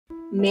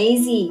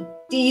Maisie,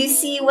 do you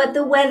see what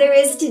the weather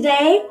is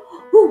today?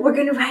 Ooh, we're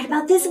going to write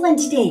about this one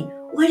today.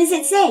 What does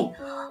it say?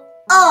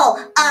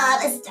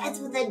 It starts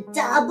with a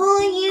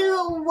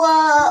W.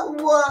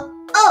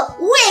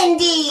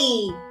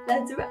 Windy.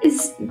 That's right.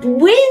 It's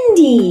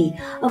windy.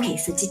 Okay,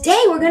 so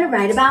today we're going to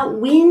write about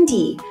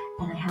windy.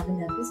 And I have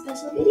another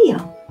special video.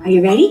 Are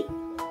you ready?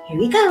 Here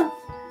we go.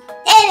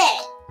 Hit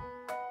it.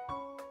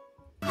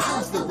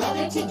 How's the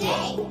weather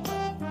today?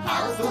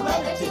 How's the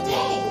weather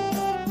today?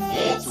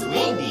 It's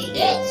windy,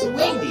 it's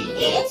windy,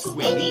 it's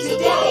windy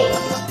today.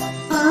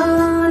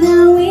 On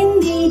a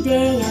windy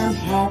day I'm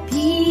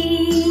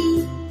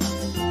happy.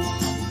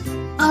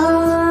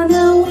 On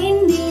a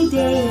windy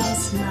day I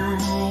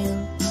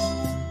smile.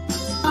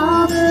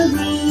 All the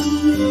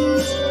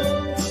leaves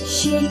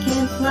shake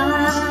and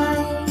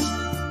fly,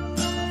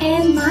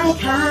 and my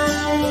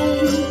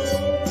kite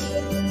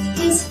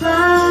is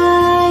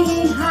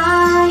flying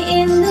high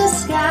in the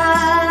sky.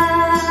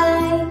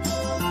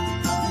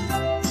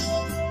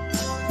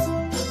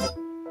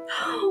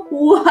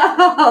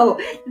 Wow,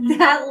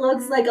 that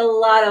looks like a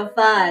lot of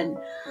fun.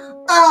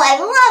 Oh, I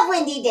love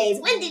windy days.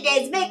 Windy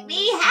days make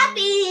me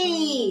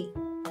happy.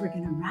 We're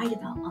going to write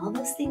about all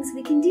those things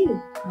we can do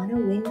on a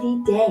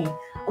windy day.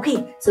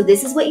 Okay, so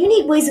this is what you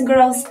need, boys and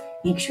girls.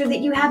 Make sure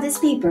that you have this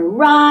paper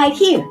right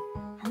here.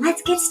 And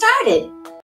let's get started.